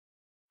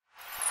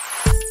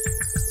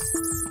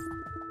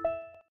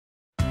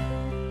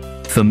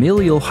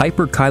Familial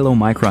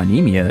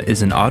hyperchylomicronemia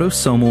is an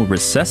autosomal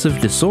recessive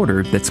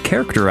disorder that's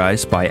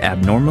characterized by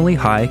abnormally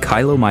high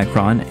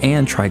chylomicron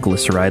and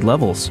triglyceride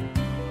levels.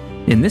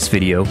 In this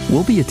video,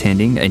 we'll be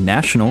attending a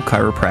national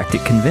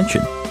chiropractic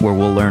convention where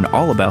we'll learn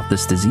all about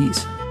this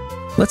disease.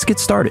 Let's get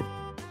started.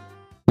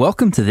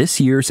 Welcome to this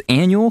year's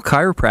annual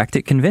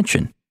chiropractic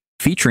convention,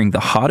 featuring the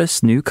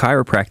hottest new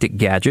chiropractic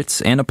gadgets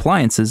and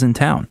appliances in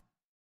town.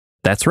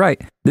 That's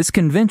right, this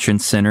convention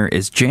center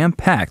is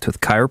jam-packed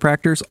with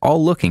chiropractors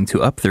all looking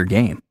to up their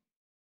game.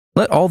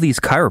 Let all these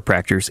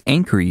chiropractors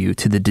anchor you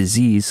to the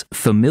disease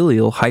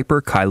familial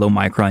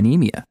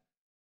hyperchylomicronemia.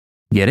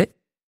 Get it?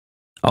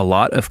 A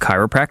lot of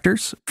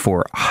chiropractors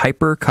for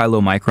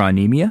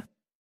hyperchylomicronemia?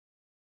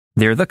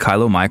 They're the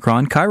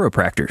chylomicron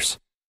chiropractors.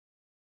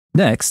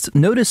 Next,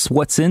 notice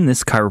what's in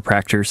this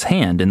chiropractor's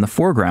hand in the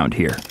foreground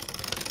here.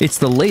 It's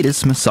the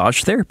latest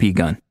massage therapy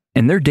gun,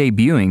 and they're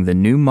debuting the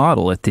new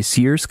model at this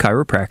year's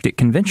chiropractic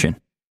convention.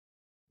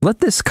 Let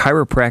this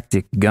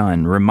chiropractic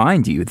gun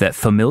remind you that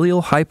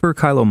familial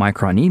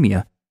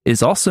hyperchylomicronemia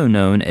is also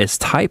known as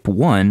type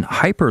 1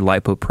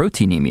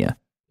 hyperlipoproteinemia.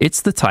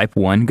 It's the type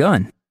 1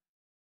 gun.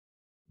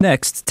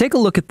 Next, take a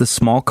look at the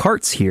small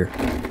carts here.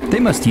 They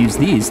must use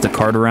these to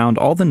cart around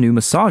all the new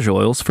massage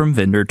oils from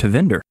vendor to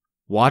vendor.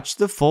 Watch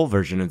the full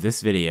version of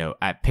this video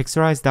at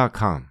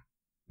Pixorize.com.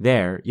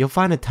 There, you'll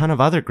find a ton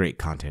of other great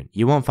content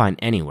you won't find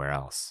anywhere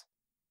else.